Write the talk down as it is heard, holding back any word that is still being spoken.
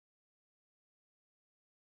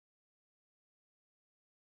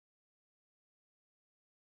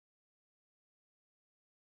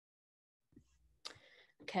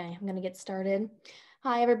Okay, I'm gonna get started.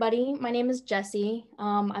 Hi, everybody. My name is Jessie.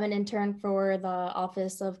 I'm an intern for the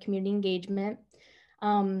Office of Community Engagement.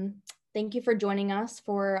 Thank you for joining us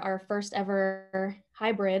for our first ever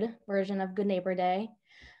hybrid version of Good Neighbor Day.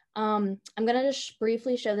 I'm gonna just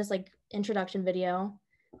briefly show this introduction video.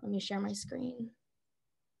 Let me share my screen.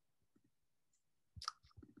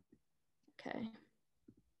 Okay,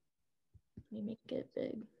 let me make it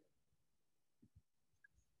big.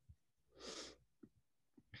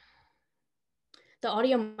 The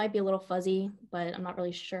audio might be a little fuzzy, but I'm not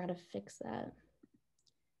really sure how to fix that.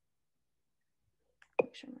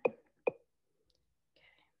 Make sure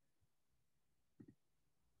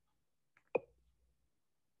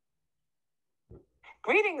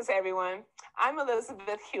Greetings, everyone. I'm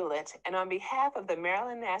Elizabeth Hewlett, and on behalf of the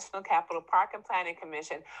Maryland National Capital Park and Planning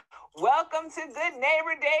Commission, welcome to Good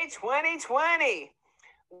Neighbor Day 2020.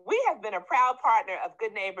 We have been a proud partner of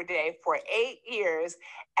Good Neighbor Day for 8 years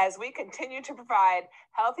as we continue to provide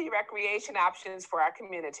healthy recreation options for our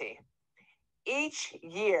community. Each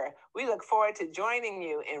year, we look forward to joining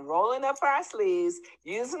you in rolling up our sleeves,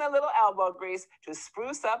 using a little elbow grease to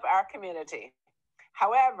spruce up our community.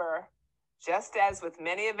 However, just as with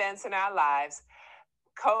many events in our lives,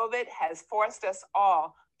 COVID has forced us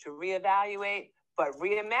all to reevaluate but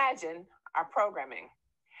reimagine our programming.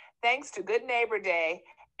 Thanks to Good Neighbor Day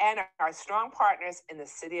and our strong partners in the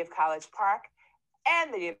City of College Park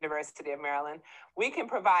and the University of Maryland, we can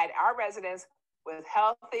provide our residents with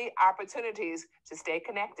healthy opportunities to stay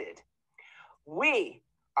connected. We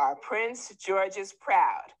are Prince George's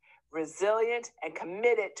proud, resilient, and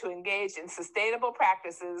committed to engage in sustainable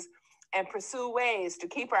practices and pursue ways to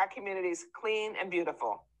keep our communities clean and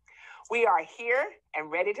beautiful. We are here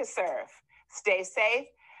and ready to serve. Stay safe,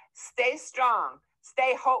 stay strong,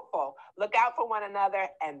 stay hopeful, look out for one another,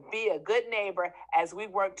 and be a good neighbor as we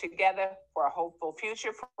work together for a hopeful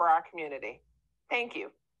future for our community. Thank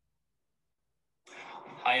you.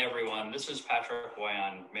 Hi, everyone. This is Patrick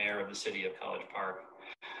Boyan, Mayor of the City of College Park.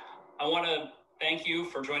 I want to thank you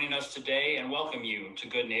for joining us today and welcome you to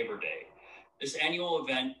Good Neighbor Day. This annual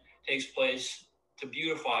event takes place to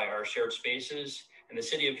beautify our shared spaces, and the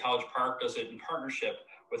City of College Park does it in partnership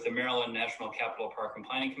with the Maryland National Capital Park and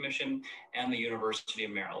Planning Commission and the University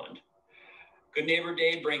of Maryland. Good Neighbor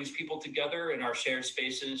Day brings people together in our shared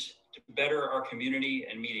spaces to better our community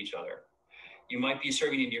and meet each other. You might be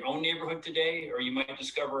serving in your own neighborhood today, or you might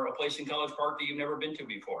discover a place in College Park that you've never been to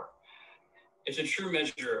before. It's a true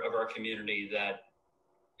measure of our community that,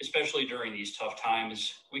 especially during these tough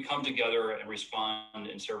times, we come together and respond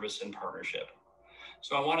in service and partnership.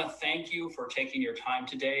 So I want to thank you for taking your time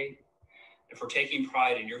today and for taking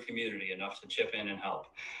pride in your community enough to chip in and help.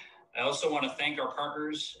 I also want to thank our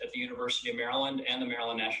partners at the University of Maryland and the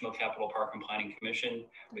Maryland National Capital Park and Planning Commission.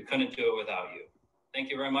 We couldn't do it without you. Thank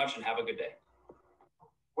you very much and have a good day.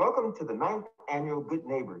 Welcome to the 9th Annual Good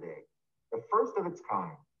Neighbor Day, the first of its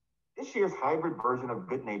kind. This year's hybrid version of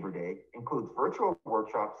Good Neighbor Day includes virtual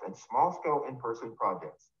workshops and small-scale in-person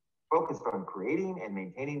projects focused on creating and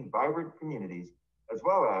maintaining vibrant communities, as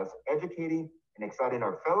well as educating and exciting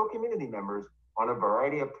our fellow community members on a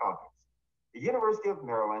variety of topics. The University of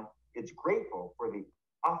Maryland is grateful for the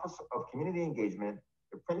Office of Community Engagement,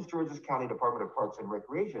 the Prince George's County Department of Parks and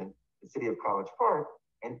Recreation, the City of College Park,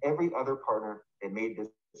 and every other partner that made this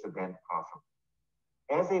event possible.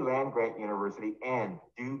 As a land-grant university and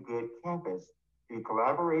do-good campus, through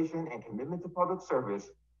collaboration and commitment to public service,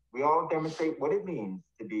 we all demonstrate what it means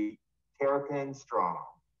to be Terrapin strong.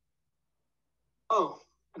 Oh,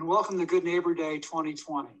 and welcome to Good Neighbor Day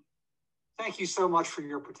 2020. Thank you so much for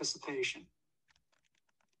your participation.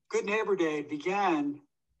 Good Neighbor Day began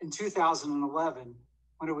in 2011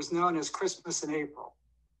 when it was known as Christmas in April.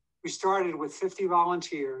 We started with 50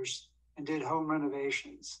 volunteers and did home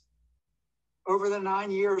renovations. Over the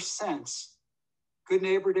 9 years since, Good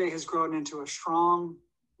Neighbor Day has grown into a strong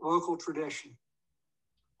local tradition.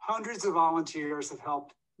 Hundreds of volunteers have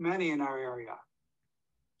helped many in our area.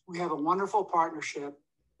 We have a wonderful partnership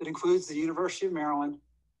that includes the University of Maryland,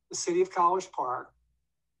 the City of College Park,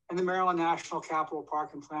 and the Maryland National Capital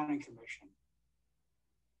Park and Planning Commission.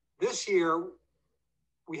 This year,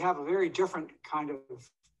 we have a very different kind of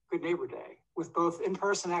Good Neighbor Day with both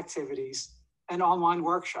in-person activities and online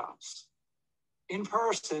workshops. In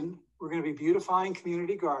person, we're going to be beautifying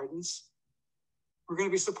community gardens. We're going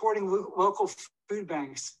to be supporting local food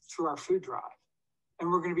banks through our food drive.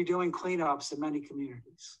 And we're going to be doing cleanups in many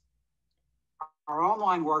communities. Our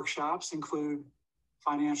online workshops include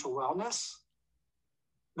financial wellness,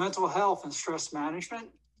 mental health and stress management,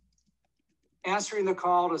 answering the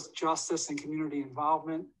call to justice and community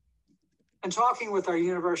involvement, and talking with our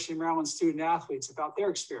University of Maryland student athletes about their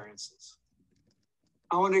experiences.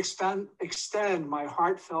 I want to extend my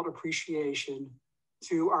heartfelt appreciation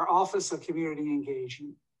to our Office of Community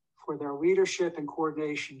Engagement for their leadership and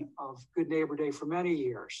coordination of Good Neighbor Day for many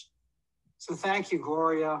years. So thank you,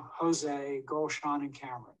 Gloria, Jose, Gulshan, and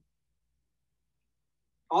Cameron.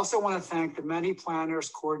 Also want to thank the many planners,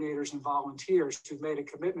 coordinators, and volunteers who've made a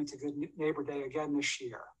commitment to Good Neighbor Day again this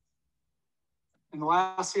year. And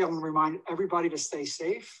lastly, I want to remind everybody to stay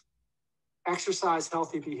safe, exercise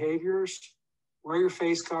healthy behaviors, wear your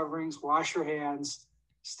face coverings, wash your hands,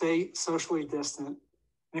 stay socially distant.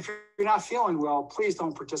 And if you're not feeling well, please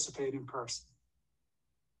don't participate in person.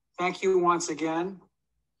 Thank you once again.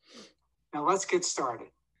 Now let's get started.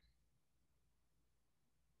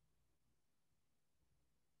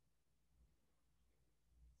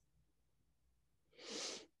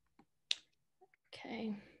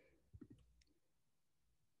 Okay.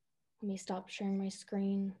 Let me stop sharing my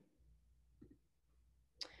screen.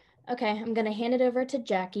 Okay, I'm gonna hand it over to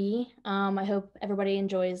Jackie. I hope everybody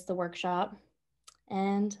enjoys the workshop.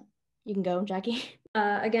 And you can go, Jackie.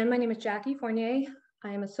 Again, my name is Jackie Fournier. I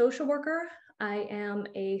am a social worker. I am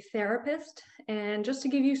a therapist. And just to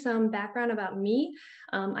give you some background about me,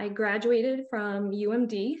 I graduated from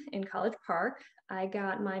UMD in College Park. I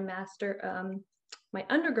got my my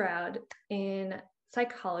undergrad in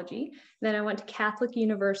psychology. Then I went to Catholic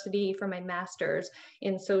University for my master's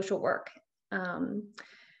in social work.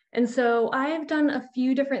 And so I've done a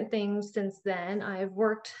few different things since then. I've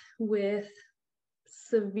worked with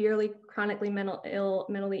severely chronically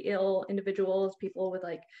mentally ill individuals, people with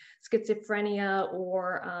like schizophrenia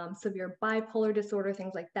or severe bipolar disorder,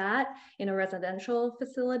 things like that, in a residential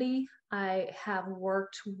facility. I have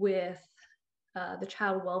worked with the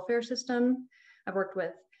child welfare system. I've worked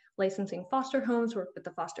with licensing foster homes, worked with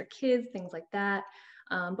the foster kids, things like that.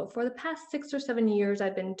 But for the past 6 or 7 years,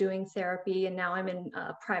 I've been doing therapy, and now I'm in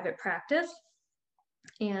private practice.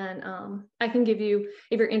 And I can give you,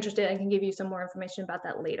 if you're interested, I can give you some more information about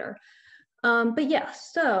that later. But yeah,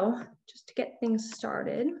 so just to get things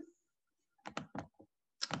started.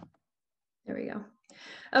 There we go.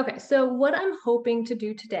 Okay, so what I'm hoping to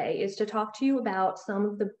do today is to talk to you about some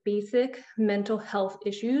of the basic mental health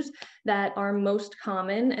issues that are most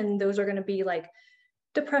common, and those are going to be like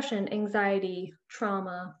depression, anxiety,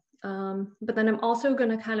 trauma. But then I'm also going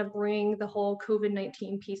to kind of bring the whole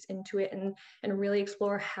COVID-19 piece into it and really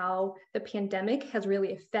explore how the pandemic has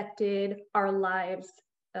really affected our lives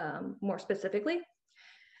more specifically.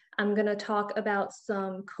 I'm going to talk about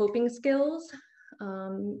some coping skills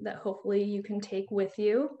that hopefully you can take with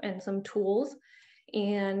you, and some tools.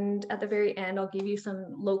 And at the very end, I'll give you some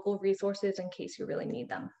local resources in case you really need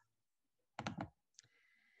them.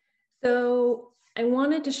 So I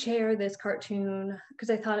wanted to share this cartoon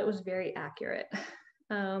because I thought it was very accurate.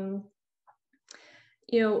 You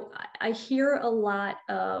know, I hear a lot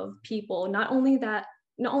of people, not only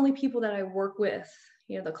people that I work with,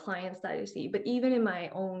 you know, the clients that I see, but even in my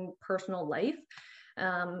own personal life,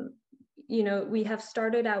 you know, we have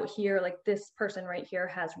started out here, like this person right here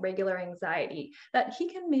has regular anxiety that he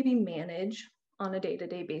can maybe manage on a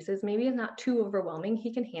day-to-day basis. Maybe it's not too overwhelming,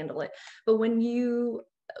 he can handle it. But when you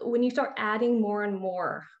start adding more and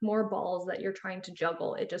more balls that you're trying to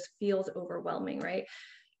juggle, it just feels overwhelming, right?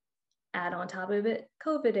 Add on top of it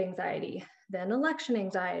COVID anxiety, then election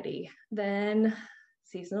anxiety, then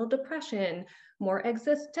seasonal depression, more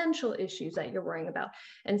existential issues that you're worrying about.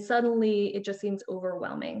 And suddenly it just seems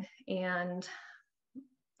overwhelming. And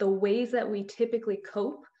the ways that we typically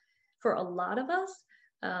cope for a lot of us,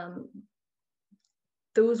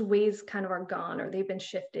 those ways kind of are gone, or they've been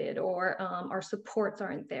shifted, or our supports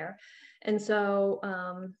aren't there. And so,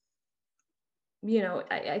 you know,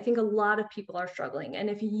 I think a lot of people are struggling. And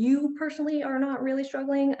if you personally are not really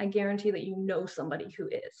struggling, I guarantee that you know somebody who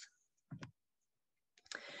is.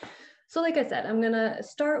 So like I said, I'm gonna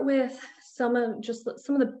start with some of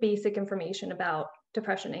the basic information about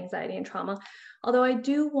depression, anxiety, and trauma. Although I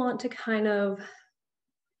do want to kind of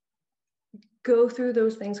go through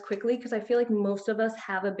those things quickly because I feel like most of us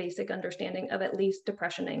have a basic understanding of at least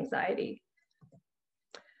depression, anxiety.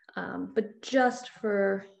 But just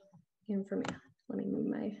for information, let me move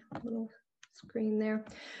my little screen there.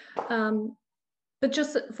 But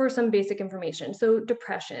just for some basic information, so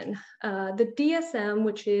depression, the DSM,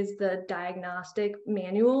 which is the diagnostic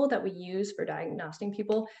manual that we use for diagnosing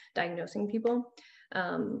people,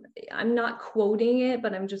 I'm not quoting it,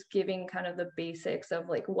 but I'm just giving kind of the basics of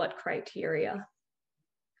like what criteria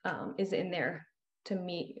is in there to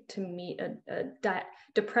meet a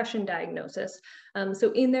depression diagnosis.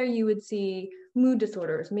 So in there you would see mood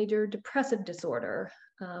disorders, major depressive disorder,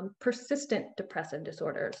 persistent depressive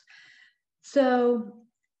disorders. So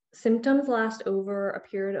symptoms last over a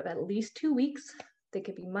period of at least 2 weeks. They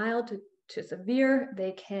could be mild to severe.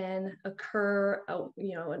 They can occur, a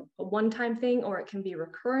one-time thing, or it can be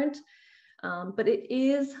recurrent. But it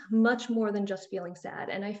is much more than just feeling sad.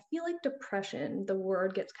 And I feel like depression, the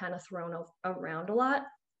word gets kind of thrown around a lot.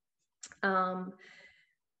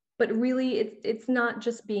 But really, it's not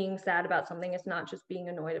just being sad about something. It's not just being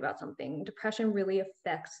annoyed about something. Depression really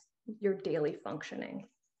affects your daily functioning.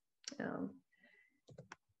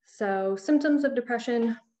 So symptoms of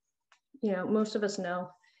depression, most of us know: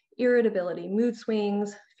 irritability, mood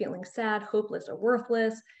swings, feeling sad, hopeless, or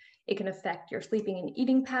worthless. It can affect your sleeping and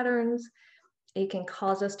eating patterns. It can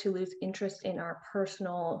cause us to lose interest in our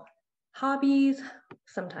personal hobbies.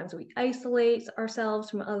 Sometimes we isolate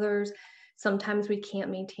ourselves from others. Sometimes we can't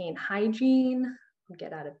maintain hygiene or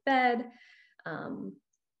get out of bed.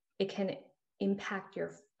 It can impact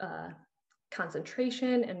your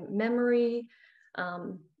concentration and memory.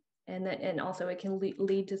 And also it can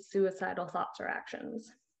lead to suicidal thoughts or actions.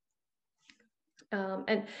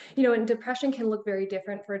 And depression can look very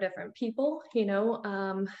different for different people.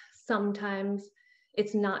 Sometimes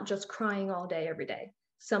it's not just crying all day, every day.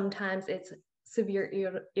 Sometimes it's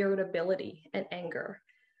severe irritability and anger.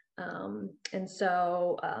 And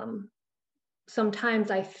so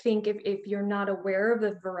sometimes I think if you're not aware of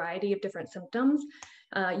the variety of different symptoms,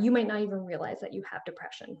 you might not even realize that you have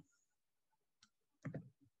depression.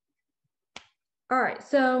 All right,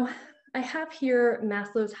 so I have here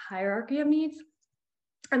Maslow's hierarchy of needs.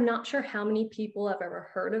 I'm not sure how many people have ever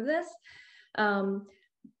heard of this,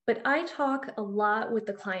 but I talk a lot with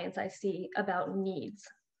the clients I see about needs.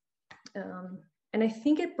 And I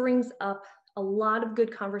think it brings up a lot of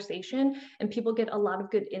good conversation, and people get a lot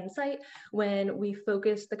of good insight when we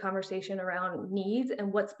focus the conversation around needs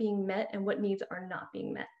and what's being met and what needs are not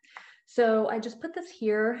being met. So I just put this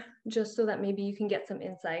here just so that maybe you can get some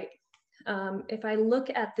insight. If I look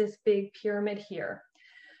at this big pyramid here,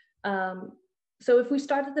 so if we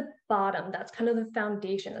start at the bottom, that's kind of the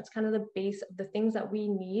foundation, that's kind of the base of the things that we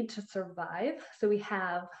need to survive. So we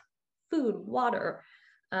have food, water,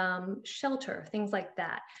 shelter, things like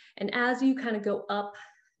that. And as you kind of go up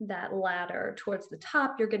that ladder towards the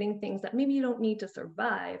top, you're getting things that maybe you don't need to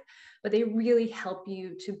survive, but they really help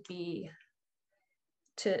you to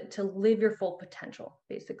live your full potential,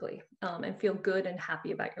 basically, and feel good and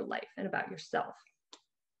happy about your life and about yourself.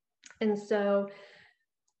 And so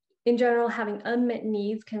in general, having unmet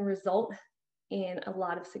needs can result in a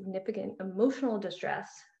lot of significant emotional distress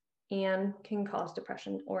and can cause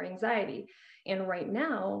depression or anxiety. And right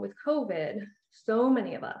now with COVID, so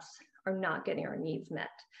many of us are not getting our needs met.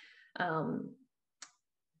 And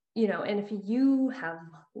if you have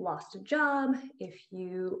lost a job, if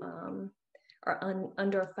you are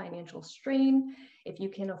under financial strain, if you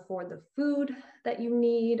can't afford the food that you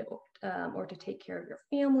need or to take care of your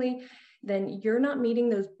family, then you're not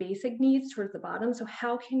meeting those basic needs towards the bottom. So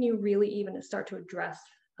how can you really even start to address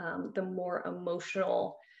the more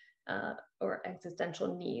emotional or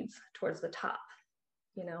existential needs towards the top,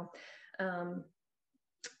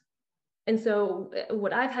 And so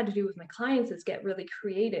what I've had to do with my clients is get really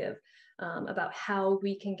creative about how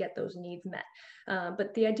we can get those needs met.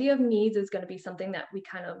 But the idea of needs is going to be something that we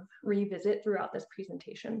kind of revisit throughout this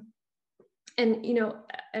presentation. And,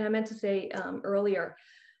 and I meant to say earlier,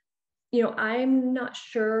 I'm not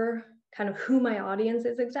sure kind of who my audience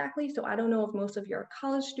is exactly. So I don't know if most of you are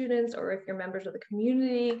college students or if you're members of the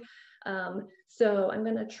community. So I'm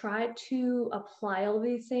going to try to apply all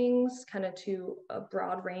these things kind of to a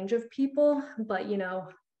broad range of people. But,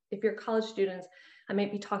 if you're college students, I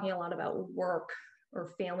might be talking a lot about work or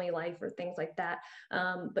family life or things like that.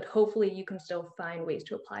 But hopefully you can still find ways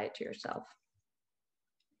to apply it to yourself.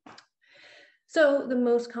 So the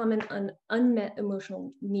most common unmet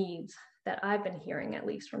emotional needs that I've been hearing, at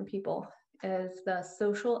least from people, is the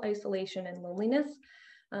social isolation and loneliness.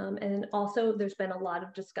 And also there's been a lot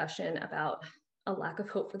of discussion about a lack of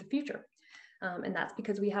hope for the future. And that's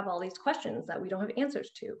because we have all these questions that we don't have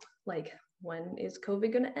answers to, like, when is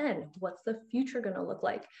COVID going to end? What's the future going to look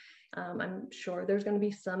like? I'm sure there's going to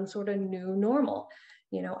be some sort of new normal.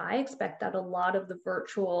 I expect that a lot of the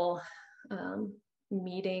virtual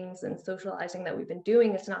meetings and socializing that we've been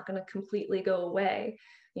doing, it's not going to completely go away.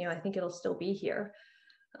 I think it'll still be here.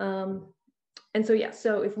 And so, yeah,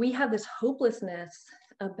 so if we have this hopelessness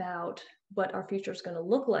about what our future is going to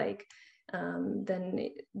look like, then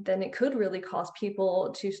it could really cause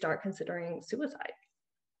people to start considering suicide,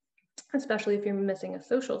 especially if you're missing a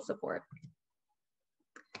social support.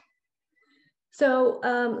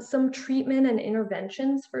 So some treatment and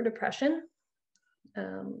interventions for depression.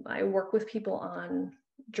 I work with people on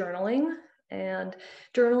journaling, and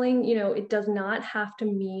journaling, you know, it does not have to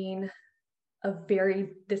mean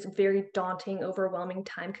this very daunting, overwhelming,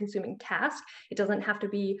 time-consuming task. It doesn't have to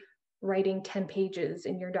be writing 10 pages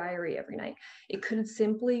in your diary every night. It could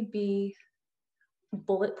simply be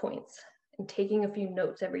bullet points and taking a few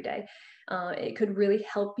notes every day. It could really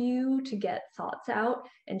help you to get thoughts out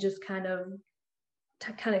and just kind of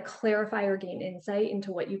clarify or gain insight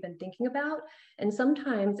into what you've been thinking about. And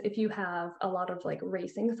sometimes if you have a lot of like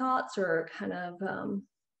racing thoughts or kind of,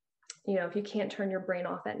 you know, if you can't turn your brain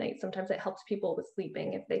off at night, sometimes it helps people with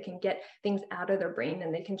sleeping if they can get things out of their brain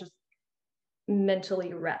and they can just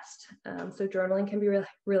mentally rest. So journaling can be really,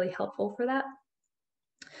 really helpful for that.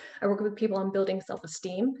 I work with people on building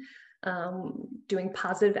self-esteem, doing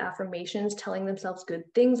positive affirmations, telling themselves good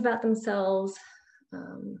things about themselves.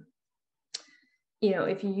 You know,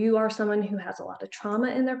 if you are someone who has a lot of trauma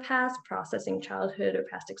in their past, processing childhood or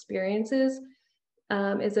past experiences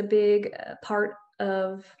is a big part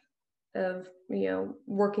of, you know,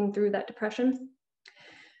 working through that depression.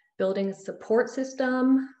 Building a support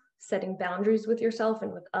system, setting boundaries with yourself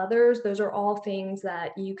and with others, those are all things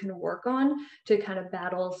that you can work on to kind of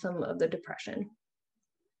battle some of the depression.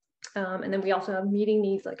 And then we also have meeting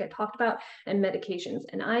needs, like I talked about, and medications.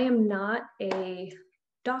 And I am not a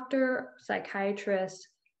doctor, psychiatrist,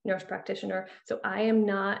 nurse practitioner, so I am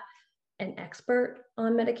not an expert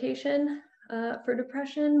on medication for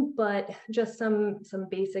depression, but just some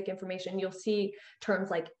basic information. You'll see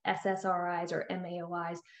terms like SSRIs or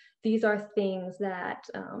MAOIs. These are things that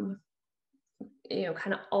you know,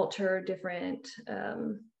 kind of alter different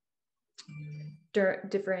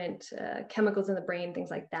chemicals in the brain,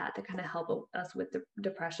 things like that, that kind of help us with the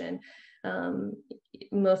depression.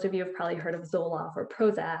 Most of you have probably heard of Zoloft or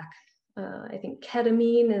Prozac. I think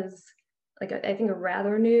ketamine is like I think a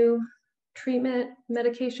rather new treatment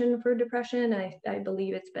medication for depression. I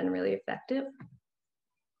believe it's been really effective.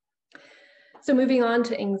 So moving on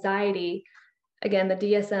to anxiety, again, the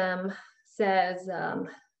DSM says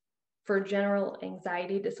for general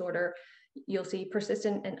anxiety disorder, you'll see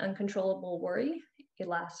persistent and uncontrollable worry. It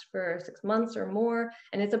lasts for 6 months or more,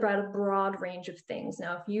 and it's about a broad range of things.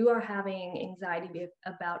 Now, if you are having anxiety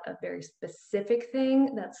about a very specific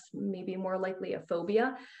thing, that's maybe more likely a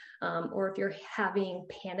phobia, or if you're having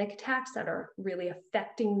panic attacks that are really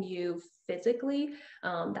affecting you physically,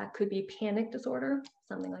 that could be panic disorder,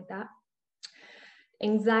 something like that.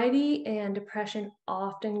 Anxiety and depression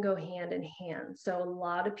often go hand in hand. So a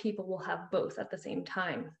lot of people will have both at the same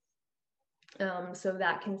time. So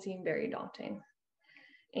that can seem very daunting.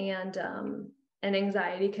 And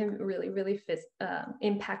anxiety can really, really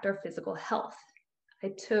impact our physical health. I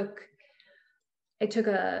took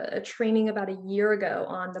a training about a year ago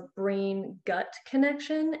on the brain-gut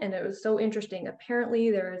connection, and it was so interesting. Apparently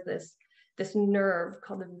there is this nerve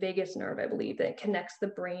called the vagus nerve, I believe, that connects the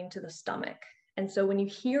brain to the stomach. And so when you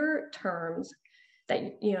hear terms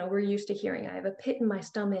that, you know, we're used to hearing, I have a pit in my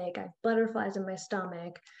stomach, I have butterflies in my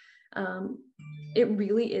stomach, it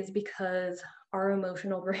really is because our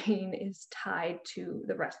emotional brain is tied to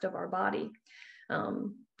the rest of our body.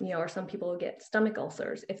 You know, or some people get stomach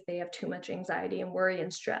ulcers if they have too much anxiety and worry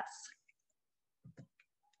and stress.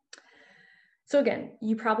 So again,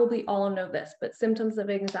 you probably all know this, but symptoms of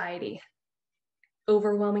anxiety: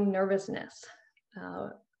 overwhelming nervousness,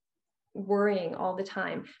 worrying all the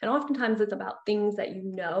time. And oftentimes it's about things that you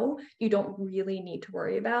know you don't really need to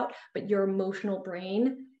worry about, but your emotional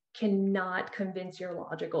brain cannot convince your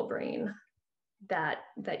logical brain that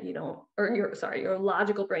you don't, or your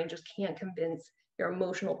logical brain just can't convince your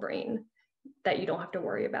emotional brain that you don't have to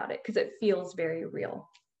worry about it because it feels very real.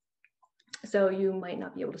 So you might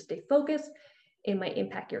not be able to stay focused. It might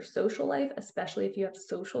impact your social life, especially if you have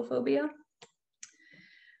social phobia.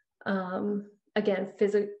 Again,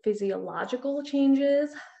 physiological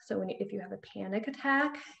changes. So if you have a panic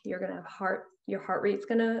attack, you're going to have your heart rate's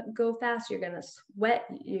going to go fast. You're going to sweat.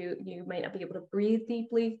 You might not be able to breathe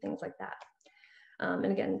deeply, things like that. And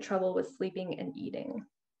again, trouble with sleeping and eating.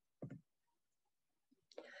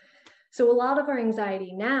 So a lot of our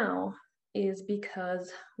anxiety now is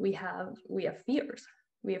because we have fears.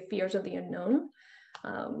 We have fears of the unknown.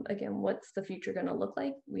 Again, what's the future going to look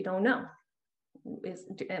like? We don't know.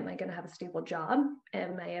 Am I going to have a stable job?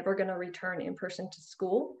 Am I ever going to return in person to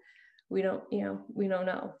school? We don't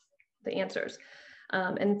know the answers.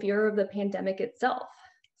 And fear of the pandemic itself.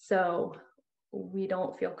 So we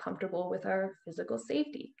don't feel comfortable with our physical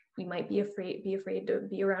safety. We might be afraid to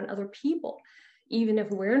be around other people, even if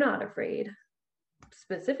we're not afraid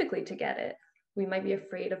specifically to get it. We might be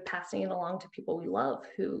afraid of passing it along to people we love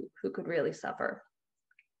who could really suffer.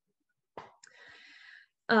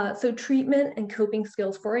 So treatment and coping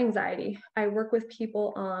skills for anxiety. I work with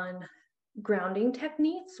people on grounding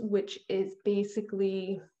techniques, which is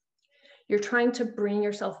basically you're trying to bring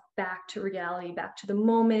yourself back to reality, back to the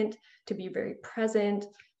moment, to be very present,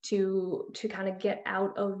 to kind of get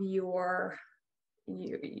out of your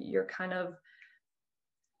kind of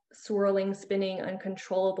swirling, spinning,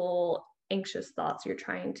 uncontrollable, anxious thoughts. You're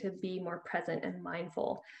trying to be more present and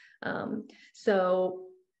mindful. So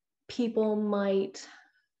people might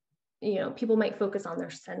focus on their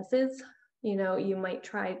senses. You might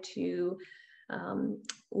try to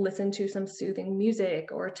listen to some soothing music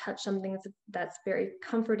or touch something that's very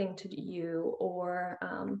comforting to you, or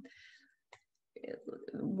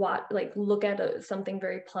look at something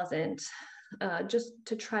very pleasant, just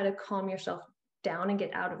to try to calm yourself down and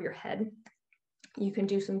get out of your head. You can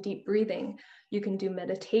do some deep breathing. You can do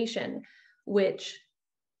meditation, which,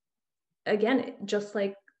 again, just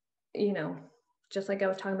like I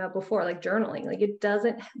was talking about before, like journaling,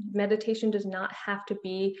 meditation does not have to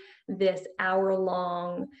be this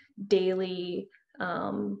hour-long daily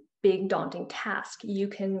big daunting task. You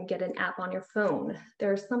can get an app on your phone.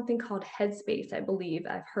 There's something called Headspace, I believe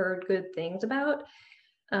I've heard good things about,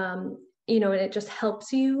 and it just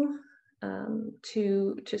helps you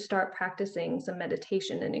to start practicing some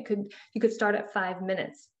meditation. And you could start at 5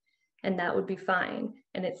 minutes, and that would be fine.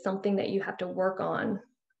 And it's something that you have to work on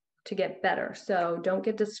to get better. So don't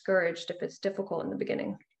get discouraged if it's difficult in the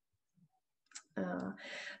beginning.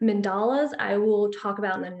 Mandalas, I will talk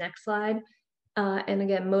about in the next slide. And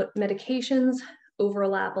again, medications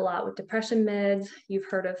overlap a lot with depression meds. You've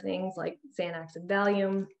heard of things like Xanax and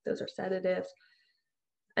Valium. Those are sedatives.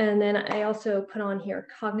 And then I also put on here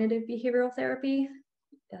cognitive behavioral therapy.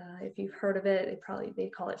 If you've heard of it, they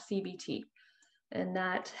call it CBT. And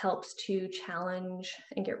that helps to challenge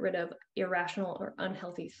and get rid of irrational or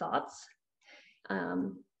unhealthy thoughts.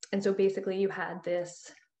 And so basically you had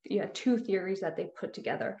two theories that they put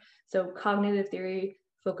together. So cognitive theory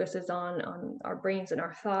focuses on our brains and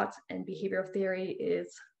our thoughts, and behavioral theory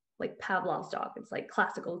is like Pavlov's dog. It's like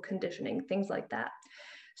classical conditioning, things like that.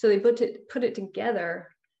 So they put it together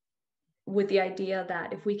with the idea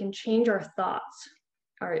that if we can change our thoughts,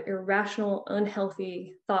 our irrational,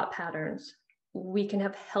 unhealthy thought patterns, we can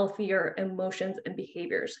have healthier emotions and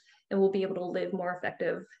behaviors, and we'll be able to live more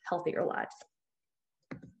effective, healthier lives.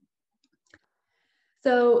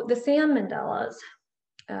 So the SAM mandalas,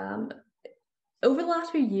 over the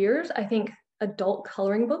last few years, I think adult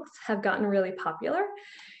coloring books have gotten really popular,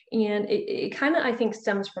 and it kind of, I think,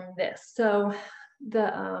 stems from this. So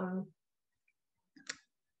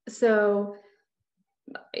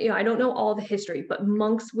I don't know all the history, but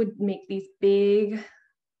monks would make these big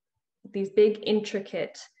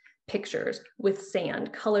intricate pictures with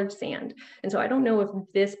sand, colored sand. And so I don't know if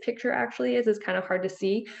this picture actually is kind of hard to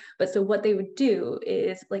see, but so what they would do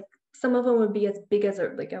is, like, some of them would be as big as a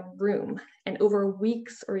room, and over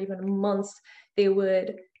weeks or even months, they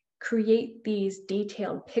would create these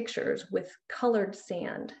detailed pictures with colored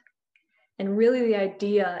sand. And really the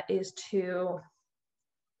idea is to,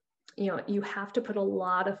 you have to put a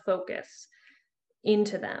lot of focus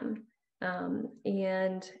into them.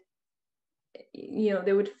 And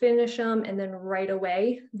they would finish them, and then right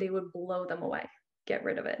away they would blow them away, get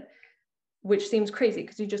rid of it, which seems crazy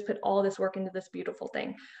because you just put all this work into this beautiful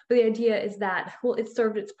thing. But the idea is that, well, it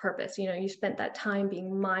served its purpose. You spent that time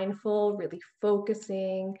being mindful, really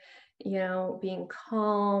focusing, being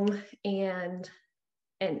calm, and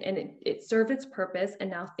it served its purpose, and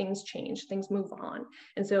now things change, things move on.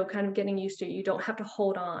 And so kind of getting used to, you don't have to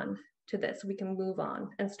hold on to this. We can move on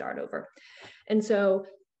and start over. And so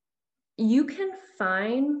you can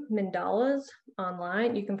find mandalas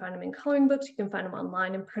online. You can find them in coloring books. You can find them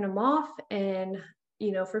online and print them off. And,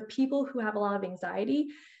 for people who have a lot of anxiety,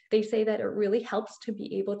 they say that it really helps to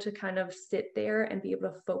be able to kind of sit there and be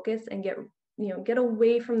able to focus and get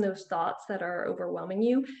away from those thoughts that are overwhelming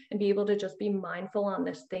you, and be able to just be mindful on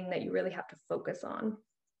this thing that you really have to focus on.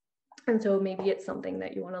 And so maybe it's something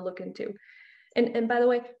that you want to look into. And by the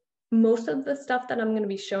way, most of the stuff that I'm going to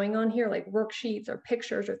be showing on here, like worksheets or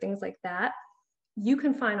pictures or things like that, you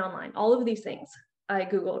can find online. All of these things I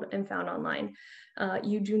Googled and found online.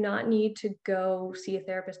 You do not need to go see a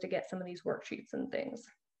therapist to get some of these worksheets and things.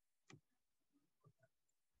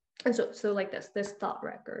 And so like this thought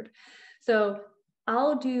record. So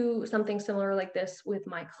I'll do something similar like this with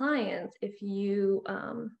my clients. If you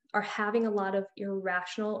are having a lot of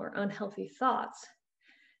irrational or unhealthy thoughts,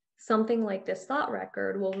 something like this thought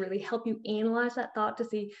record will really help you analyze that thought to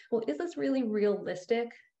see, well, is this really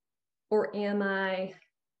realistic, or am I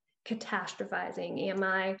catastrophizing? Am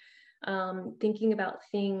I thinking about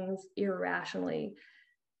things irrationally?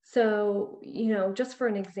 So, you know, just for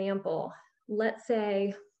an example, let's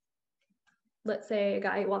say a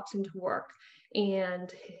guy walks into work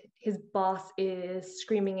and his boss is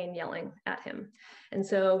screaming and yelling at him. And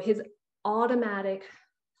so his automatic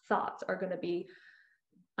thoughts are going to be,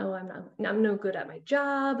 oh, I'm no good at my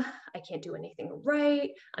job. I can't do anything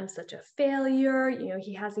right. I'm such a failure. You know,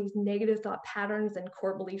 he has these negative thought patterns and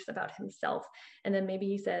core beliefs about himself. And then maybe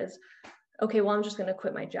he says, okay, well, I'm just going to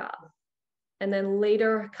quit my job. And then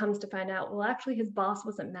later comes to find out, well, actually his boss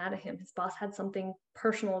wasn't mad at him. His boss had something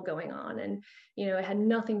personal going on, and, you know, it had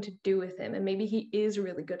nothing to do with him. And maybe he is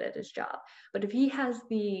really good at his job. But if he has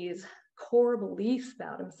these core beliefs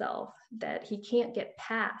about himself that he can't get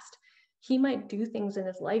past, he might do things in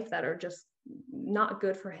his life that are just not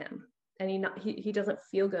good for him. And he doesn't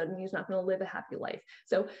feel good, and he's not going to live a happy life.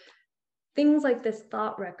 So things like this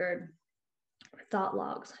thought record, thought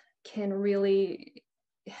logs, can really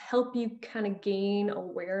help you kind of gain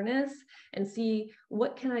awareness and see,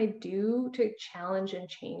 what can I do to challenge and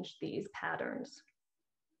change these patterns?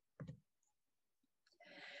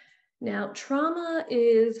 Now, trauma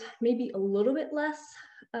is maybe a little bit less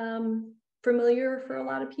familiar for a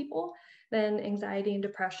lot of people than anxiety and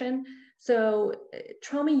depression. So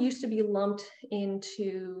trauma used to be lumped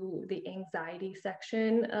into the anxiety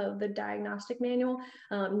section of the diagnostic manual.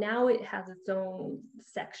 Now it has its own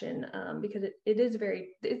section because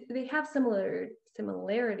they have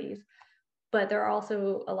similarities, but there are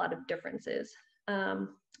also a lot of differences.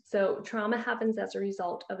 So trauma happens as a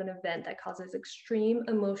result of an event that causes extreme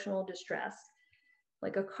emotional distress,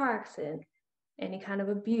 like a car accident, any kind of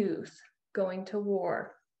abuse, going to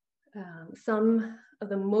war. Some of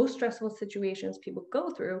the most stressful situations people go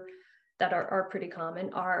through that are pretty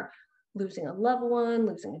common are losing a loved one,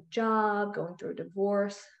 losing a job, going through a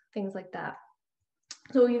divorce, things like that.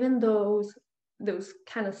 So even those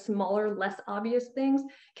kind of smaller, less obvious things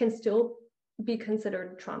can still be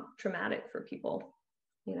considered traumatic for people,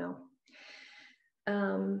 you know.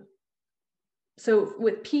 So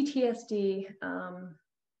with PTSD,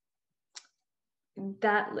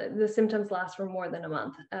 that the symptoms last for more than a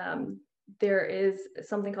month. There is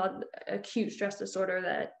something called acute stress disorder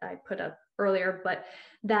that I put up earlier, but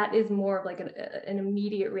that is more of like an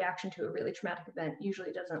immediate reaction to a really traumatic event.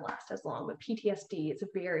 Usually doesn't last as long, but PTSD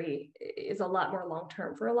is a lot more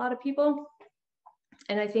long-term for a lot of people.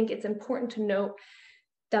 And I think it's important to note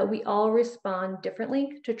that we all respond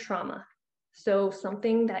differently to trauma. So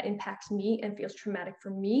something that impacts me and feels traumatic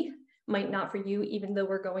for me might not for you, even though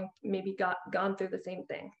we're gone through the same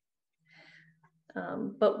thing.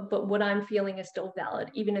 But what I'm feeling is still valid,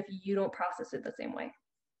 even if you don't process it the same way.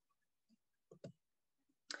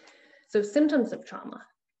 So symptoms of trauma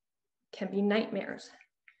can be nightmares,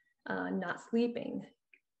 not sleeping,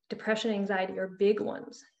 depression, anxiety are big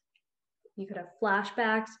ones. You could have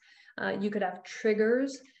flashbacks, you could have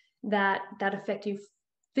triggers that affect you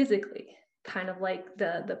physically, kind of like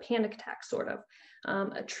the panic attack sort of.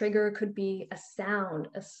 A trigger could be a sound,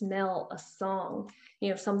 a smell, a song, you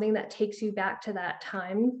know, something that takes you back to that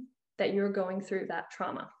time that you're going through that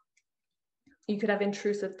trauma. You could have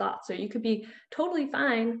intrusive thoughts. So you could be totally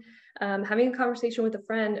fine, having a conversation with a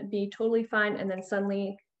friend, be totally fine, and then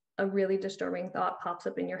suddenly a really disturbing thought pops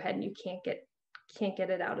up in your head and you can't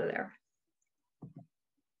get it out of there.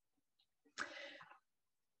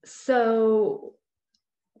 So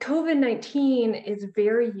COVID-19 is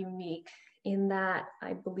very unique in that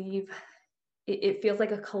I believe it feels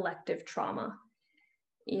like a collective trauma,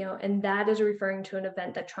 you know, and that is referring to an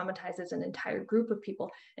event that traumatizes an entire group of people.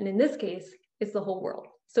 And in this case, it's the whole world.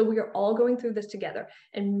 So we are all going through this together.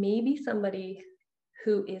 And maybe somebody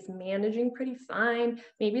who is managing pretty fine,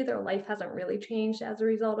 maybe their life hasn't really changed as a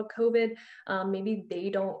result of COVID. Maybe they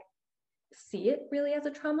don't see it really as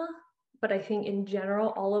a trauma. But I think in general,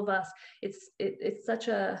 all of us, it's such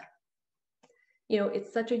a, you know,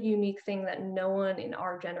 it's such a unique thing that no one in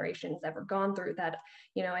our generation has ever gone through that,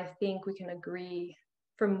 you know, I think we can agree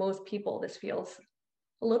for most people, this feels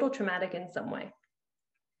a little traumatic in some way.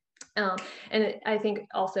 I think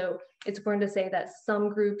also it's important to say that some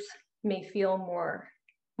groups may feel more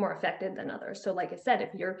affected than others. So like I said,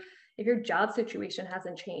 if your job situation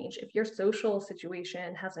hasn't changed, if your social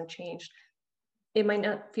situation hasn't changed, it might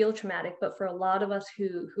not feel traumatic, but for a lot of us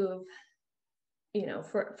who have, you know,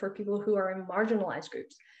 for people who are in marginalized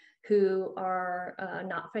groups, who are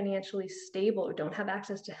not financially stable, or don't have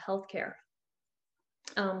access to healthcare,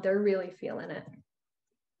 they're really feeling it.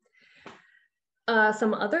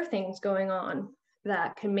 Some other things going on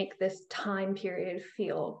that can make this time period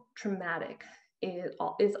feel traumatic is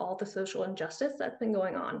all the social injustice that's been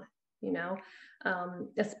going on, you know,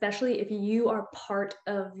 especially if you are part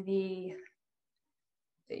of the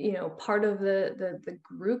part of the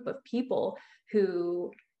group of people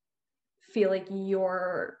who feel like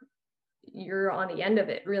you're on the end of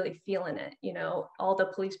it, really feeling it, all the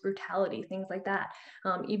police brutality, things like that.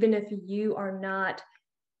 Even if you are not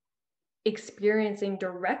experiencing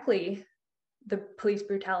directly the police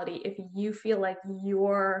brutality, if you feel like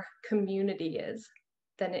your community is,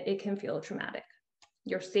 then it can feel traumatic.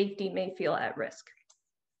 Your safety may feel at risk.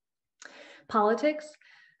 Politics,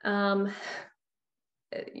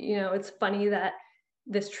 it's funny that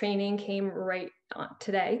this training came right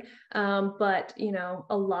today, but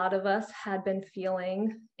a lot of us had been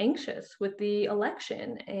feeling anxious with the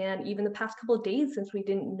election, and even the past couple of days since we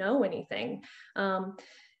didn't know anything.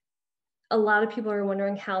 A lot of people are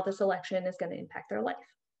wondering how this election is going to impact their life.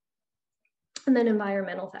 And then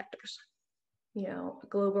environmental factors,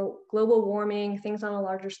 global warming, things on a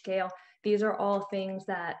larger scale. These are all things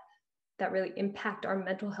that really impact our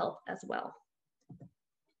mental health as well.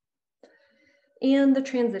 And the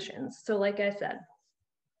transitions. So like I said,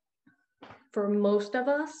 for most of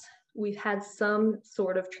us, we've had some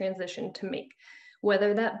sort of transition to make,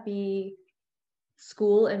 whether that be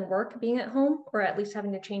school and work being at home, or at least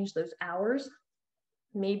having to change those hours.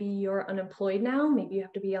 Maybe you're unemployed now, maybe you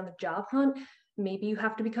have to be on the job hunt, maybe you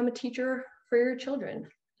have to become a teacher for your children,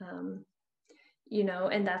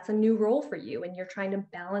 and that's a new role for you, and you're trying to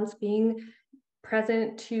balance being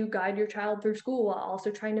present to guide your child through school while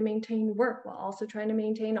also trying to maintain work, while also trying to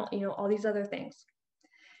maintain all these other things.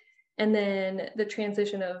 And then the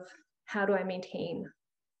transition of how do I maintain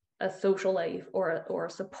a social life or a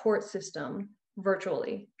support system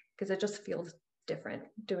virtually, because it just feels different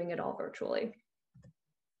doing it all virtually.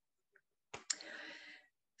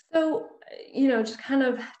 So, just kind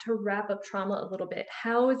of to wrap up trauma a little bit,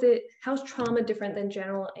 how's trauma different than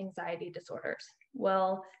general anxiety disorders?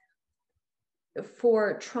 Well,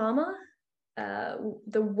 for trauma,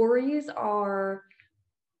 the worries are,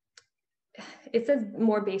 it says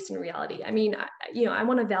more based in reality. I mean, I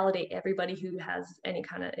want to validate everybody who has any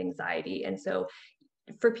kind of anxiety. And so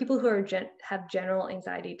for people who have general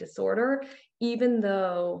anxiety disorder, even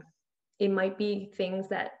though it might be things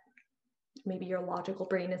that maybe your logical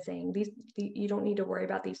brain is saying, you don't need to worry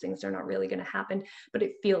about these things, they're not really going to happen, but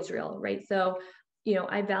it feels real, right? So,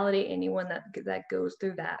 I validate anyone that goes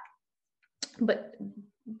through that.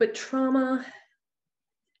 But trauma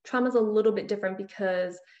is a little bit different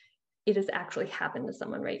because it has actually happened to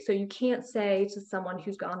someone, right? So you can't say to someone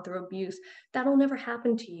who's gone through abuse, that'll never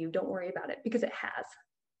happen to you, don't worry about it, because it has.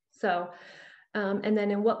 So, and then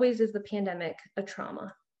in what ways is the pandemic a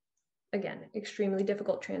trauma? Again, extremely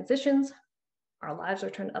difficult transitions. Our lives are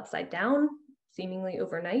turned upside down, seemingly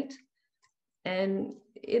overnight. And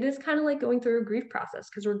it is kind of like going through a grief process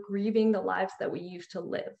because we're grieving the lives that we used to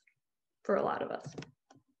live for a lot of us.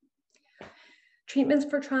 Treatments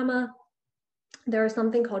for trauma, there is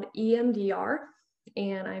something called EMDR,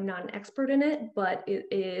 and I'm not an expert in it, but it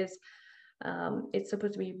is, it's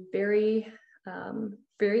supposed to be very,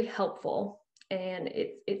 very helpful. And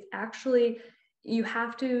it's actually, you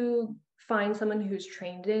have to find someone who's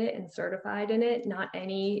trained in it and certified in it. Not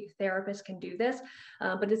any therapist can do this,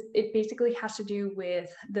 but it basically has to do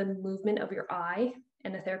with the movement of your eye.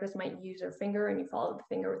 And a therapist might use their finger and you follow the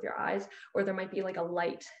finger with your eyes, or there might be like a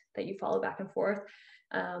light that you follow back and forth.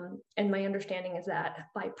 And my understanding is that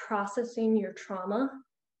by processing your trauma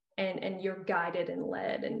and you're guided and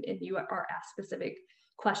led and you are asked specific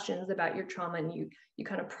questions about your trauma and you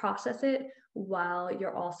kind of process it while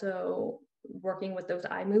you're also working with those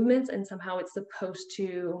eye movements, and somehow it's supposed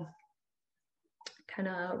to kind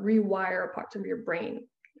of rewire parts of your brain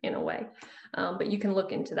in a way. But you can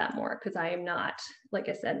look into that more because I am not, like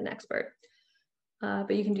I said, an expert.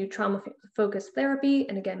 But you can do trauma-focused therapy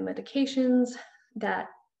and again, medications that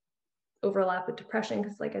overlap with depression,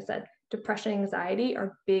 because like I said, depression and anxiety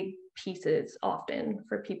are big pieces often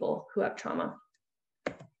for people who have trauma.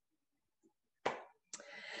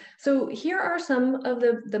 So here are some of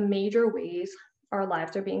the major ways our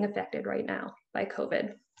lives are being affected right now by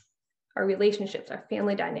COVID. Our relationships, our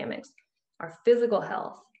family dynamics, our physical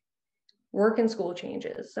health, work and school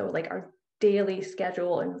changes. So like our daily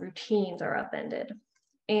schedule and routines are upended.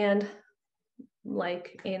 And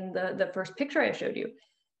like in the first picture I showed you,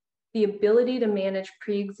 the ability to manage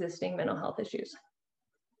pre-existing mental health issues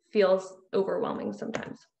feels overwhelming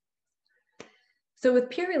sometimes. So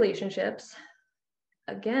with peer relationships,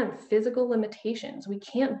 again, physical limitations. We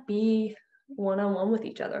can't be one-on-one with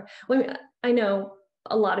each other. I know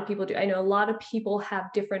a lot of people do. I know a lot of people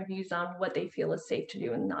have different views on what they feel is safe to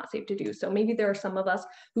do and not safe to do. So maybe there are some of us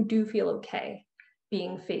who do feel okay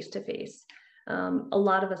being face-to-face. A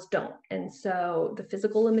lot of us don't. And so the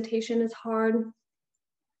physical limitation is hard.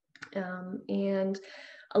 And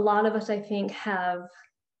a lot of us, I think, have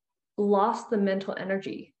lost the mental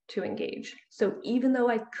energy to engage. So even though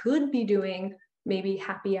I could be doing maybe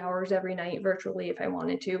happy hours every night virtually if I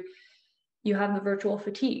wanted to, you have the virtual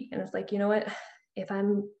fatigue. And it's like, you know what, if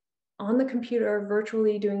I'm on the computer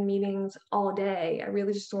virtually doing meetings all day, I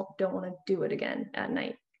really just don't want to do it again at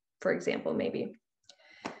night, for example, maybe.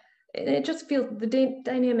 It just feels, the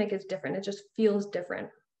dynamic is different. It just feels different.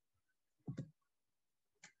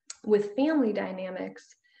 With family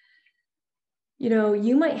dynamics, you know,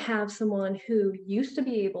 you might have someone who used to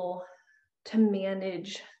be able to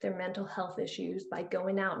manage their mental health issues by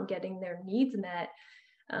going out and getting their needs met,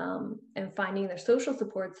 and finding their social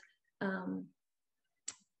supports,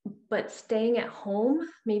 but staying at home,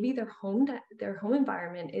 maybe their home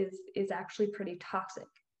environment is actually pretty toxic.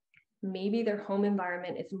 Maybe their home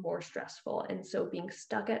environment is more stressful, and so being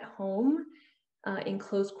stuck at home in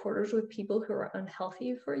close quarters with people who are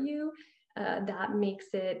unhealthy for you, that makes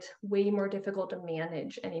it way more difficult to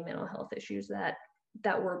manage any mental health issues that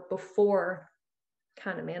were before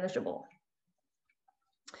kind of manageable.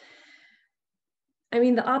 I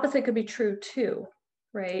mean, the opposite could be true too,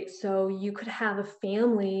 right? So you could have a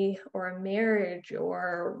family or a marriage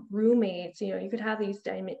or roommates, you know, you could have these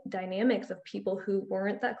dynamics of people who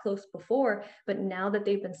weren't that close before, but now that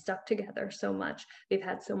they've been stuck together so much, they've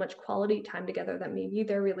had so much quality time together that maybe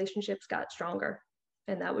their relationships got stronger,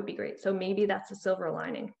 and that would be great. So maybe that's a silver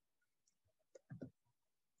lining.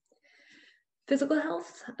 Physical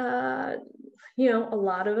health, you know, a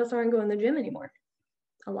lot of us aren't going to the gym anymore.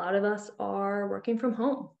 A lot of us are working from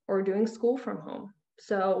home or doing school from home.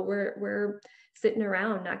 So we're sitting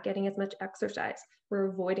around not getting as much exercise. We're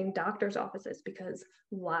avoiding doctor's offices because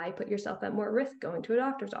why put yourself at more risk going to a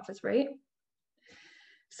doctor's office, right?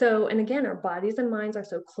 So, and again, our bodies and minds are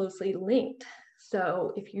so closely linked.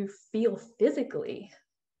 So if you feel physically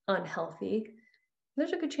unhealthy,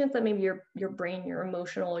 there's a good chance that maybe your brain, your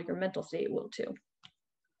emotional, your mental state will too.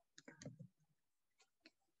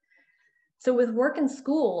 So with work and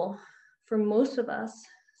school, for most of us,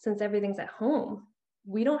 since everything's at home,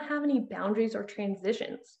 we don't have any boundaries or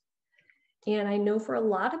transitions. And I know for a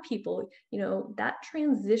lot of people, you know, that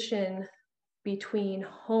transition between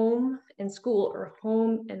home and school or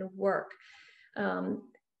home and work,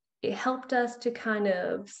 it helped us to kind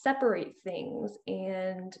of separate things.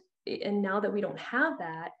 And now that we don't have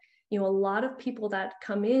that, you know, a lot of people that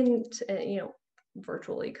come in, to, you know,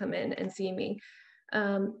 virtually come in and see me,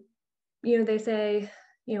 you know, they say,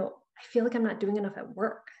 you know, I feel like I'm not doing enough at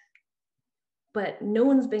work, but no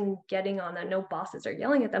one's been getting on that. No bosses are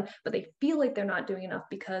yelling at them, but they feel like they're not doing enough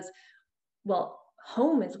because, well,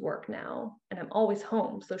 home is work now and I'm always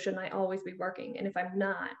home. So shouldn't I always be working? And if I'm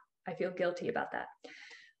not, I feel guilty about that.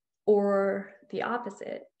 Or the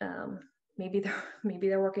opposite. Maybe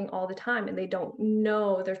they're working all the time and they don't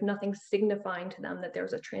know, there's nothing signifying to them that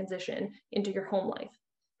there's a transition into your home life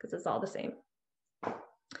because it's all the same.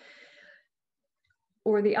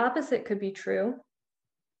 Or the opposite could be true,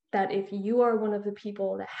 that if you are one of the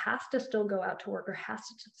people that has to still go out to work or has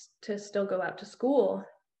to still go out to school,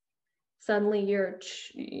 suddenly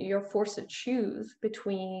you're forced to choose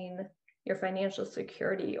between your financial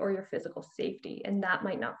security or your physical safety, and that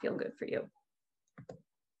might not feel good for you.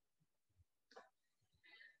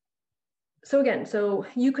 So again, so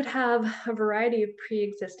you could have a variety of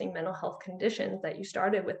pre-existing mental health conditions that you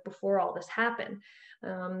started with before all this happened,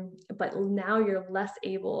 but now you're less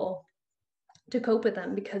able to cope with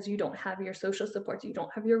them because you don't have your social supports, you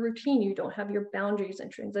don't have your routine, you don't have your boundaries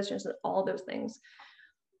and transitions and all those things.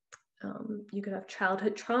 You could have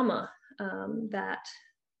childhood trauma that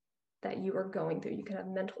you are going through. You could have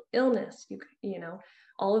mental illness, you know,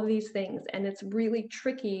 all of these things. And it's really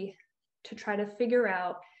tricky to try to figure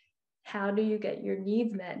out, how do you get your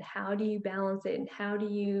needs met? How do you balance it? And how do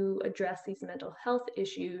you address these mental health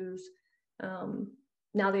issues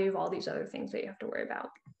now that you have all these other things that you have to worry about?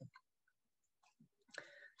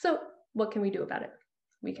 So what can we do about it?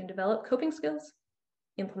 We can develop coping skills,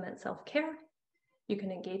 implement self-care. You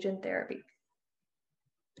can engage in therapy.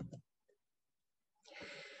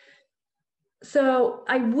 So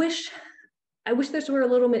I wish this were a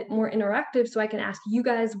little bit more interactive so I can ask you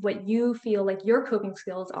guys what you feel like your coping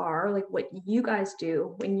skills are, like what you guys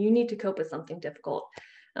do when you need to cope with something difficult.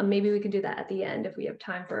 Maybe we can do that at the end if we have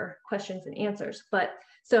time for questions and answers. But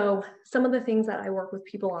so some of the things that I work with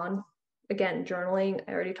people on, again, journaling,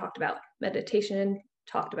 I already talked about, meditation,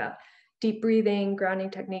 talked about deep breathing,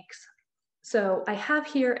 grounding techniques. So I have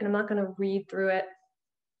here, and I'm not going to read through it,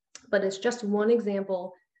 but it's just one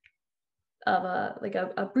example of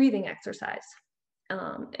a breathing exercise.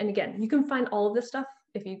 And again, you can find all of this stuff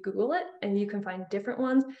if you Google it, and you can find different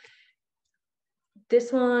ones.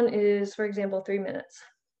 This one is, for example, 3 minutes.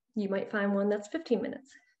 You might find one that's 15 minutes.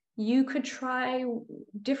 You could try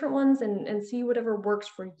different ones and see whatever works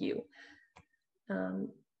for you. You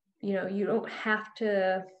know, you don't have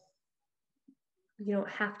to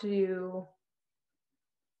do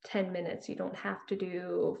 10 minutes. You don't have to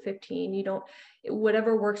do 15.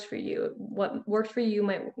 Whatever works for you. What works for you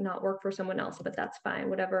might not work for someone else, but that's fine.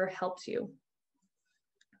 Whatever helps you.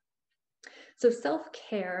 So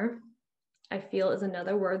self-care, I feel, is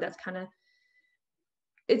another word that's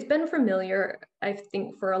it's been familiar, I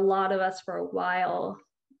think, for a lot of us for a while.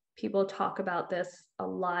 People talk about this a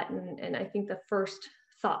lot, and I think the first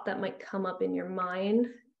thought that might come up in your mind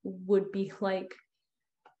would be like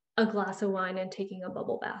a glass of wine and taking a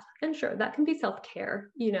bubble bath. And sure, that can be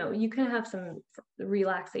self-care. You know, you can have some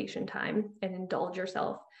relaxation time and indulge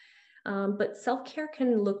yourself. But self-care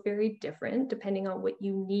can look very different depending on what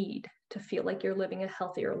you need to feel like you're living a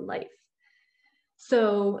healthier life.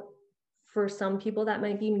 So for some people, that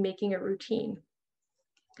might be making a routine.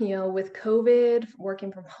 You know, with COVID,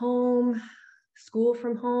 working from home, school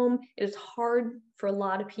from home, it is hard for a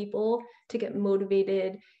lot of people to get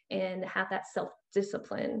motivated and have that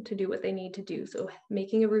self-discipline to do what they need to do. So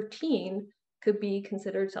making a routine could be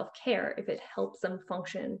considered self-care if it helps them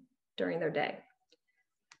function during their day.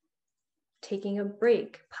 Taking a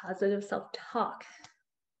break, positive self-talk,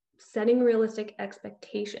 setting realistic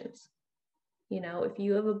expectations. You know, if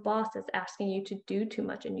you have a boss that's asking you to do too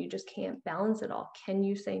much and you just can't balance it all, can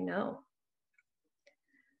you say no?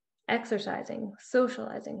 Exercising,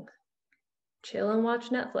 socializing, chill and watch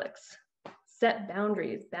Netflix, set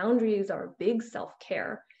boundaries. Boundaries are a big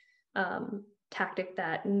self-care tactic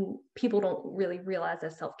that people don't really realize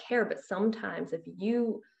as self-care, but sometimes if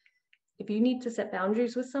you need to set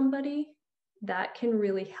boundaries with somebody, that can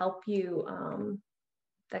really help you,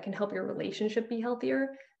 that can help your relationship be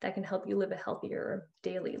healthier, that can help you live a healthier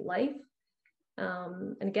daily life.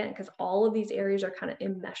 And again, because all of these areas are kind of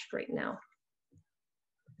enmeshed right now.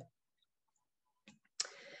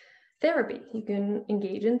 Therapy, you can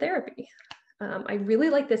engage in therapy. I really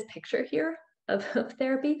like this picture here of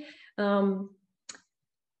therapy.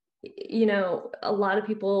 You know, a lot of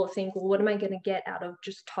people think, well, what am I going to get out of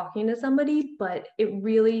just talking to somebody? But it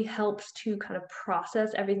really helps to kind of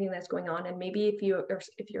process everything that's going on. And maybe if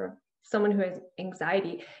you're someone who has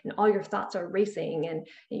anxiety and all your thoughts are racing and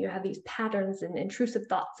you have these patterns and intrusive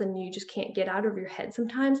thoughts and you just can't get out of your head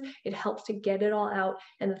sometimes, it helps to get it all out,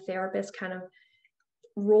 and the therapist kind of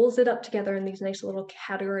rolls it up together in these nice little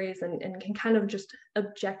categories and can kind of just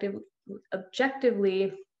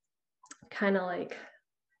objectively kind of like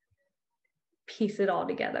piece it all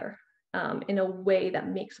together in a way that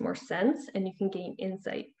makes more sense and you can gain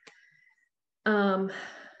insight. So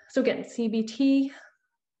again, CBT,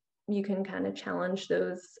 you can kind of challenge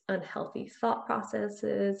those unhealthy thought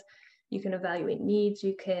processes. You can evaluate needs.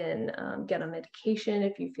 You can get on medication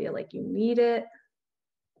if you feel like you need it.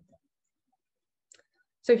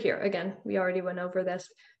 So here, again, we already went over this,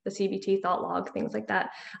 the CBT thought log, things like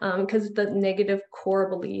that, because the negative core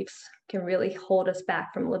beliefs can really hold us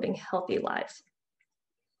back from living healthy lives.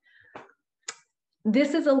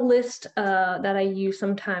 This is a list that I use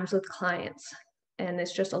sometimes with clients, and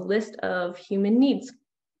it's just a list of human needs.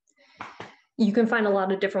 You can find a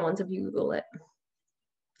lot of different ones if you Google it.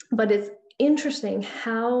 But it's interesting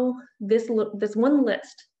how this one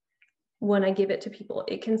list, when I give it to people,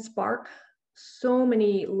 it can spark so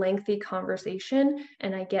many lengthy conversation,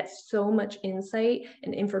 and I get so much insight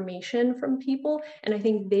and information from people. And I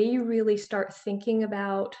think they really start thinking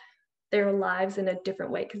about their lives in a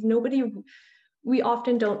different way, because we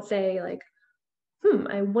often don't say like,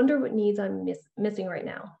 I wonder what needs I'm missing right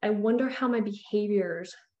now. I wonder how my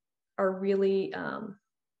behaviors are really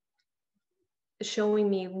showing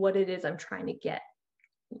me what it is I'm trying to get,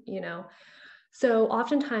 you know? So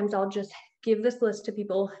oftentimes I'll just give this list to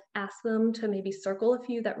people, ask them to maybe circle a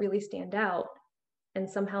few that really stand out, and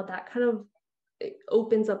somehow that kind of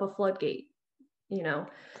opens up a floodgate, you know,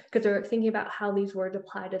 because they're thinking about how these words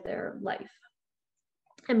apply to their life.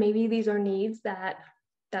 And maybe these are needs that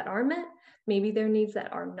are met, maybe they're needs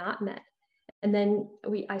that are not met. And then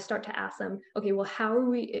I start to ask them, okay, well, how are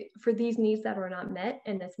we, for these needs that are not met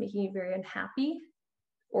and that's making you very unhappy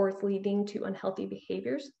or it's leading to unhealthy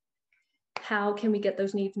behaviors, how can we get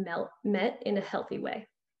those needs met in a healthy way?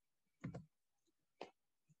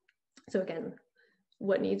 So again,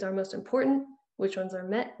 what needs are most important? Which ones are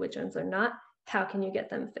met? Which ones are not? How can you get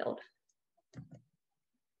them filled?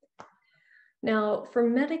 Now, for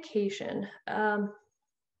medication, I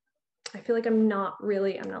feel like I'm not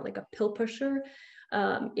like a pill pusher.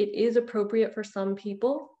 It is appropriate for some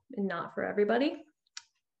people and not for everybody.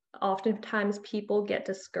 Oftentimes people get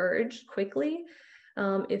discouraged quickly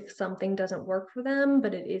if something doesn't work for them,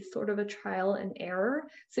 but it is sort of a trial and error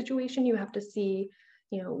situation. You have to see,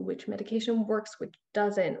 you know, which medication works, which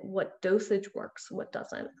doesn't, what dosage works, what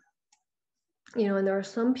doesn't. You know, and there are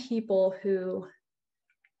some people who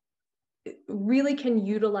really can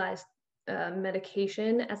utilize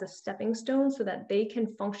medication as a stepping stone so that they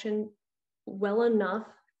can function well enough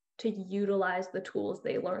to utilize the tools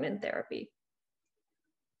they learn in therapy.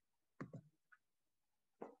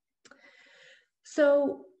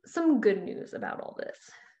 So some good news about all this.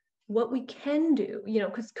 What we can do, you know,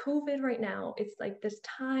 because COVID right now, it's like this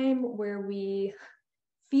time where we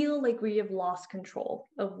feel like we have lost control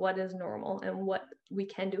of what is normal and what we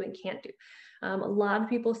can do and can't do. A lot of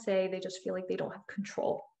people say they just feel like they don't have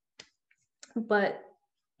control. But,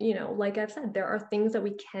 you know, like I've said, there are things that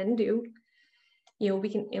we can do. You know, we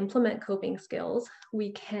can implement coping skills.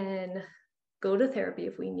 We can go to therapy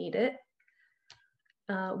if we need it.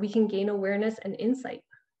 We can gain awareness and insight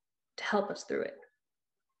to help us through it,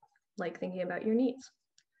 like thinking about your needs.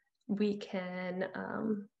 We can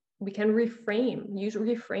reframe, use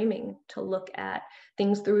reframing to look at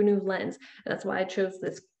things through a new lens. And that's why I chose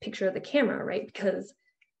this picture of the camera, right? Because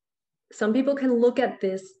some people can look at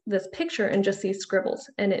this picture and just see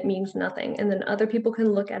scribbles and it means nothing. And then other people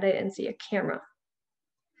can look at it and see a camera.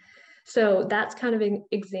 So that's kind of an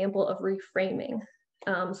example of reframing.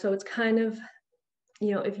 So it's kind of,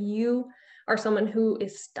 you know, if you are someone who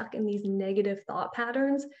is stuck in these negative thought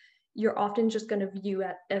patterns, you're often just going to view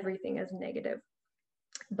everything as negative.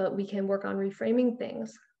 But we can work on reframing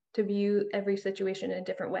things to view every situation in a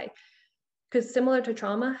different way. Because similar to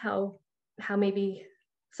trauma, how maybe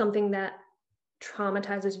something that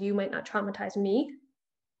traumatizes you might not traumatize me,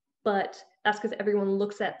 but that's because everyone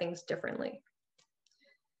looks at things differently.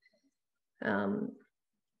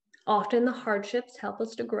 Often the hardships help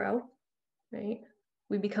us to grow, right?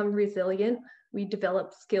 We become resilient. We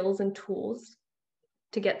develop skills and tools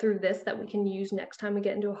to get through this that we can use next time we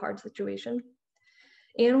get into a hard situation.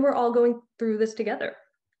 And we're all going through this together,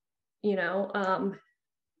 you know?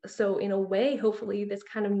 So in a way, hopefully this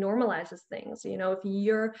kind of normalizes things. You know, if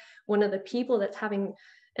you're one of the people that's having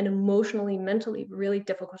an emotionally, mentally really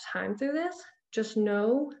difficult time through this, just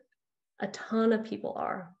know a ton of people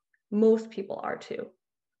are. Most people are too.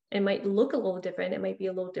 It might look a little different. It might be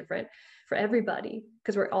a little different for everybody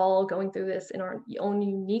because we're all going through this in our own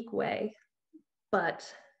unique way.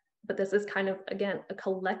 But this is kind of, again, a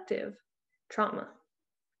collective trauma.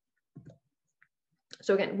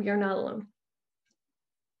 So again, we are not alone.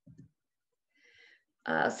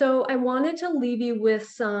 So I wanted to leave you with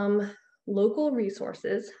some local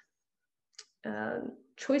resources.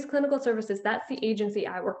 Choice Clinical Services, that's the agency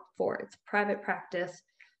I work for. It's private practice,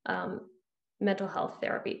 mental health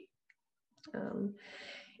therapy.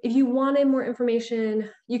 If you wanted more information,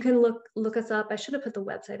 you can look us up. I should have put the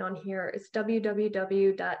website on here. It's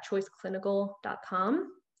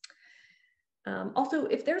www.choiceclinical.com. Also,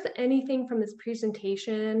 if there's anything from this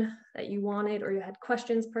presentation that you wanted or you had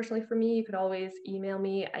questions personally for me, you could always email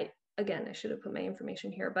me. Again, I should have put my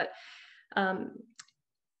information here, but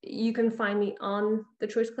you can find me on the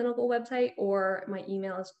Choice Clinical website, or my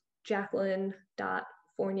email is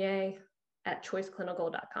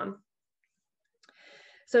jacqueline.fournier@choiceclinical.com.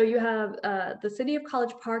 So you have the City of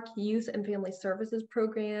College Park Youth and Family Services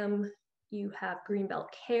Program. You have Greenbelt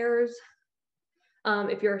Cares.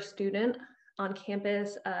 If you're a student on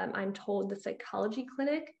campus, I'm told the Psychology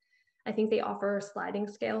Clinic, I think they offer a sliding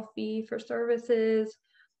scale fee for services.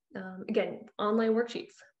 Again, online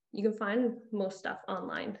worksheets. You can find most stuff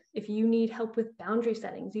online. If you need help with boundary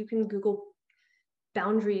settings, you can Google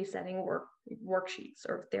boundary setting worksheets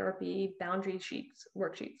or therapy boundary sheets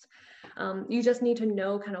worksheets. You just need to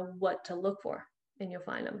know kind of what to look for and you'll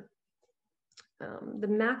find them. The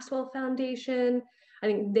Maxwell Foundation, I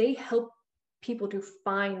think they help people to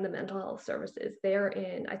find the mental health services.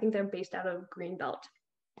 I think they're based out of Greenbelt,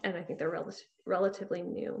 and I think they're relatively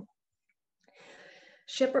new.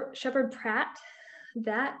 Shepherd Pratt,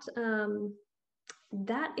 that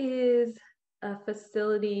is a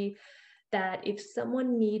facility that if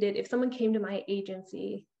someone came to my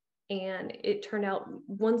agency and it turned out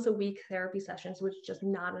once a week therapy sessions was just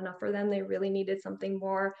not enough for them, they really needed something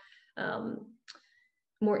more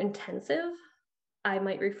intensive, I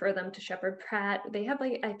might refer them to Shepherd Pratt. They have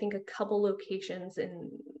I think a couple locations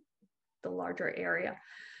in the larger area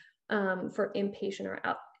for inpatient or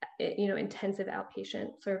intensive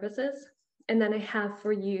outpatient services. And then I have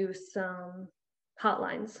for you some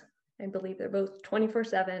hotlines. I believe they're both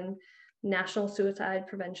 24/7 National Suicide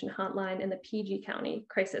Prevention Hotline and the PG County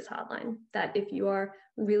Crisis Hotline, that if you are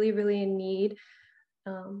really, really in need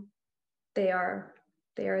they are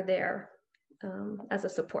there as a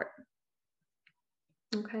support.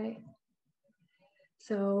 Okay.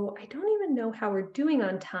 So I don't even know how we're doing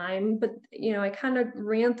on time, but I kind of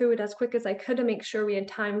ran through it as quick as I could to make sure we had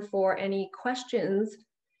time for any questions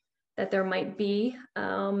that there might be.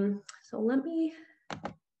 So let me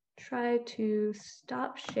try to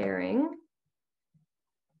stop sharing.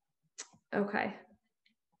 Okay.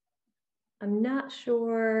 I'm not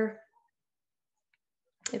sure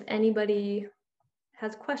if anybody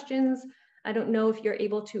has questions. I don't know if you're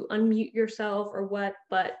able to unmute yourself or what,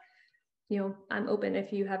 but I'm open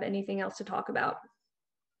if you have anything else to talk about.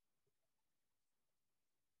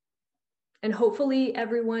 And hopefully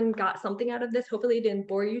everyone got something out of this. Hopefully it didn't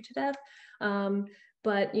bore you to death.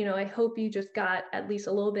 But I hope you just got at least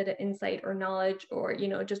a little bit of insight or knowledge, or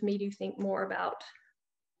just made you think more about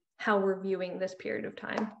how we're viewing this period of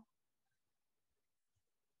time.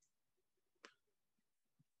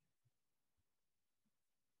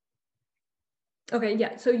 Okay,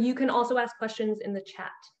 yeah, so you can also ask questions in the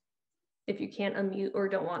chat if you can't unmute or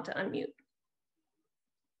don't want to unmute.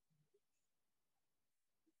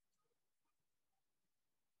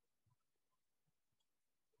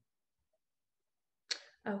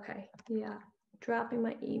 Okay, yeah, dropping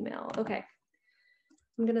my email. Okay,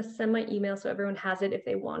 I'm gonna send my email so everyone has it if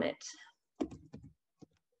they want it.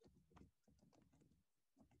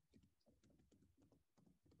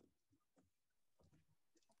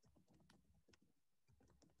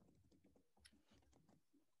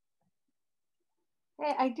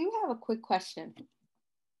 Hey, I do have a quick question.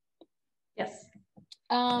 Yes.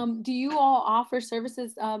 Do you all offer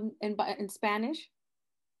services in Spanish?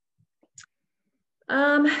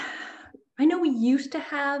 I know we used to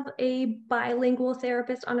have a bilingual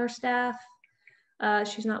therapist on our staff.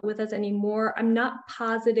 She's not with us anymore. I'm not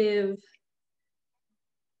positive.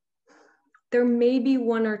 There may be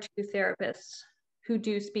one or two therapists who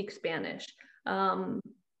do speak Spanish. But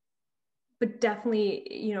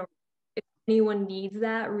definitely, if anyone needs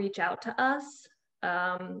that, reach out to us.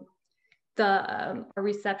 Our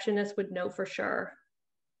receptionist would know for sure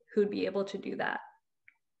who'd be able to do that.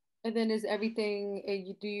 And then is everything,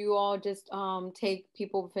 do you all just take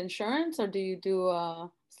people with insurance, or do you do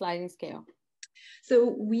a sliding scale?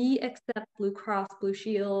 So we accept Blue Cross Blue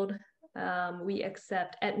Shield, we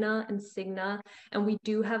accept Aetna and Cigna, and we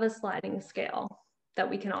do have a sliding scale that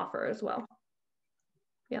we can offer as well.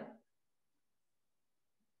 Yeah.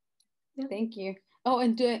 Thank you. Oh,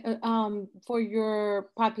 and for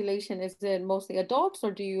your population, is it mostly adults,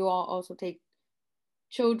 or do you all also take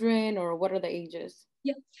children, or what are the ages?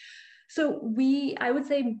 Yeah. So I would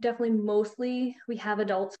say definitely mostly we have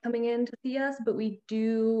adults coming in to see us, but we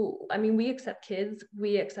accept kids,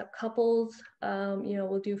 we accept couples,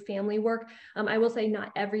 we'll do family work. I will say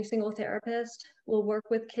not every single therapist will work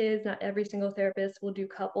with kids, not every single therapist will do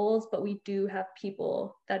couples, but we do have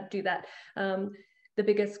people that do that. The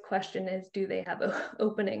biggest question is, do they have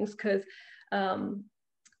openings? Because,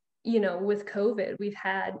 with COVID, we've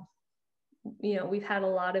had a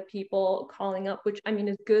lot of people calling up, which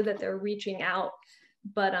is good that they're reaching out,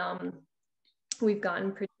 but we've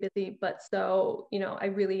gotten pretty busy. But so, I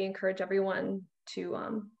really encourage everyone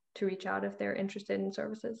to reach out if they're interested in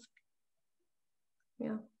services.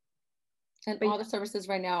 Yeah. And all the services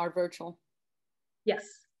right now are virtual. Yes.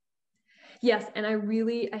 Yes. And I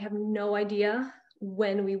have no idea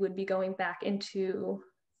when we would be going back to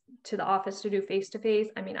the office to do face-to-face.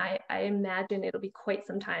 I imagine it'll be quite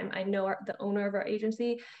some time. I know the owner of our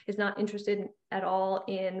agency is not interested at all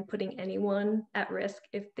in putting anyone at risk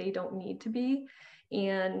if they don't need to be.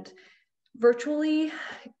 And virtually,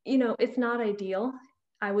 it's not ideal.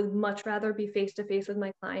 I would much rather be face-to-face with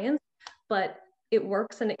my clients, but it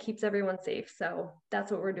works and it keeps everyone safe. So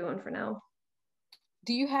that's what we're doing for now.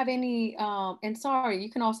 Do you have any, and sorry, you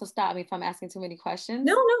can also stop me if I'm asking too many questions.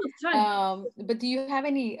 No, it's fine. But do you have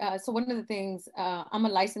any, so one of the things, I'm a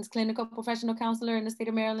licensed clinical professional counselor in the state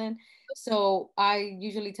of Maryland. So I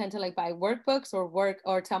usually tend to buy workbooks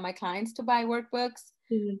or tell my clients to buy workbooks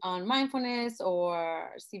on mindfulness or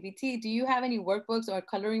CBT. Do you have any workbooks or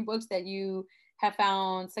coloring books that you have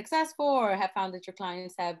found successful or have found that your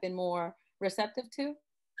clients have been more receptive to?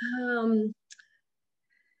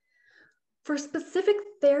 For specific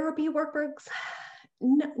therapy workbooks,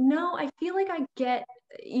 no, I feel like I get,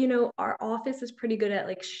 our office is pretty good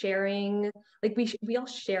at sharing, we all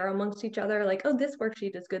share amongst each other, oh, this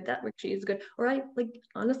worksheet is good, that worksheet is good. Or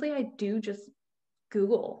honestly, I do just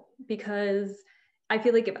Google, because I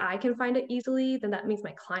feel like if I can find it easily, then that means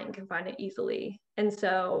my client can find it easily. And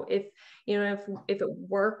so if it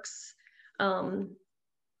works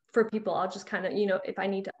for people, I'll just kind of, you know, if I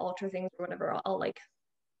need to alter things or whatever, I'll like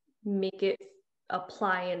make it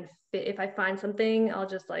apply and fit. If I find something, I'll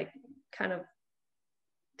just like kind of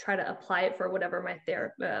try to apply it for whatever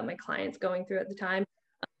my client's going through at the time.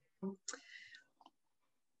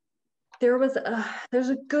 There's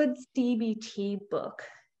a good CBT book.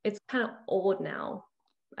 It's kind of old now.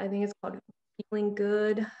 I think it's called Feeling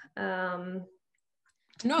Good. A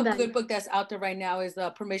good book that's out there right now is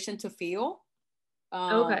Permission to Feel.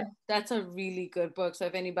 Okay. That's a really good book. So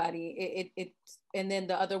if anybody, and then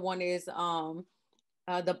the other one is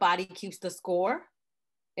The Body Keeps the Score.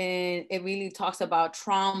 And it really talks about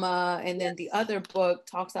trauma. And then the other book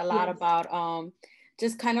talks a lot about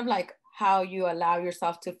just kind of like how you allow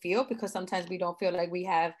yourself to feel, because sometimes we don't feel like we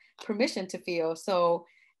have permission to feel. So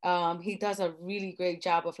he does a really great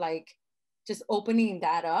job of like just opening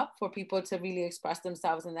that up for people to really express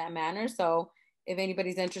themselves in that manner. So if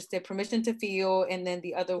anybody's interested, Permission to Feel, and then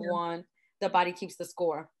the other one, The Body Keeps the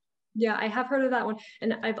Score. Yeah, I have heard of that one.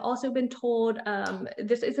 And I've also been told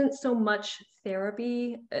this isn't so much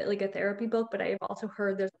therapy, like a therapy book, but I've also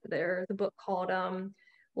heard there's a book called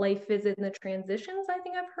Life is in the Transitions, I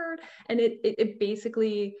think I've heard. And it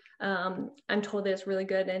basically, I'm told that it's really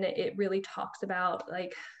good. And it really talks about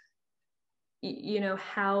like, you know,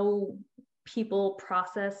 how people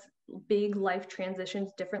process big life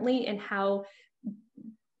transitions differently, and how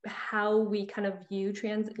we kind of view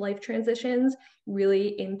life transitions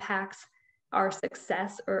really impacts our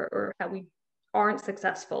success or how we aren't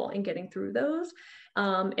successful in getting through those.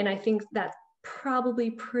 And I think that's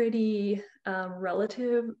probably pretty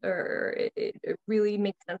relative, or it really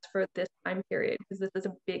makes sense for this time period, because this is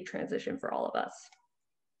a big transition for all of us.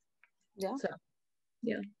 Yeah. So,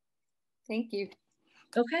 yeah. Thank you.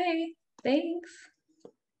 Okay, thanks.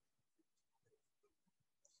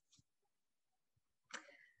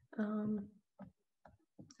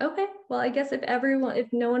 Okay, well, I guess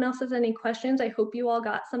if no one else has any questions, I hope you all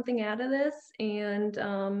got something out of this.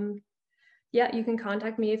 And yeah, you can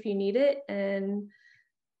contact me if you need it. And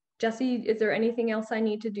Jessie, is there anything else I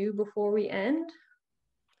need to do before we end?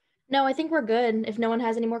 No, I think we're good. If no one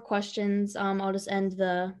has any more questions, I'll just end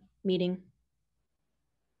the meeting.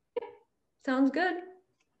 Sounds good.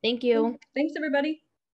 Thank you. Thanks, everybody.